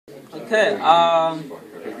Okay,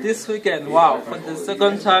 this weekend, wow, for the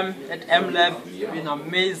second time at MLab, been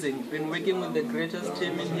amazing. Been working with the greatest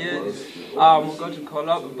team in here. We got to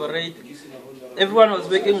collaborate. Everyone was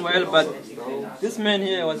working well, but this man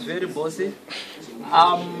here was very bossy.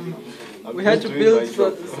 We had to build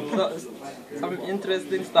some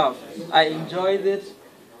interesting stuff. I enjoyed it.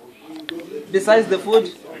 Besides the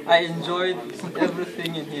food, I enjoyed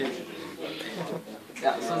everything in here.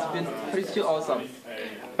 Yeah, so it's been pretty awesome.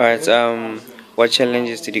 Alright, what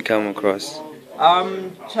challenges did you come across?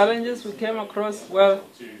 Challenges we came across, well,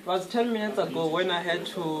 it was 10 minutes ago when I had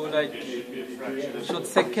to short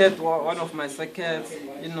circuit one of my circuits,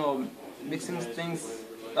 mixing things.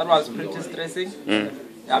 That was pretty stressing.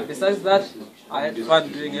 Yeah, besides that, I had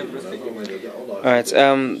fun doing everything. Alright,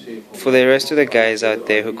 for the rest of the guys out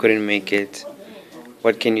there who couldn't make it,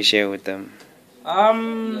 what can you share with them?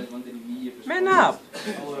 Man up.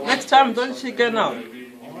 Next time, don't chicken out.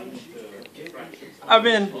 I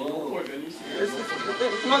mean,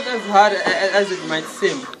 it's not as hard as it might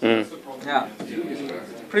seem. Yeah.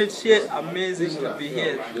 Pretty amazing to be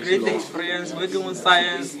here. Great experience working with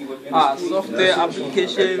science, software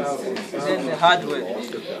applications, and the hardware.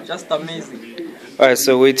 Just amazing. Alright,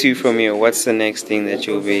 so where to from here? What's the next thing that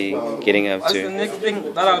you'll be getting up What's to? the next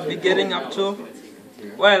thing that I'll be getting up to?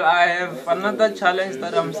 Well, I have another challenge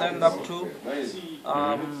that I'm signed up to.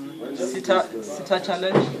 Sitter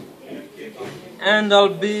challenge. And I'll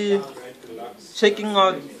be checking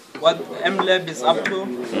out what MLab is up to,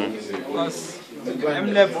 because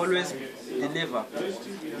MLab always deliver.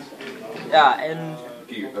 Yeah, and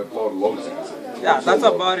yeah, that's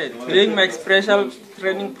about it. Doing my special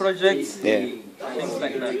training projects, things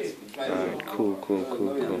like that. Alright,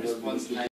 cool.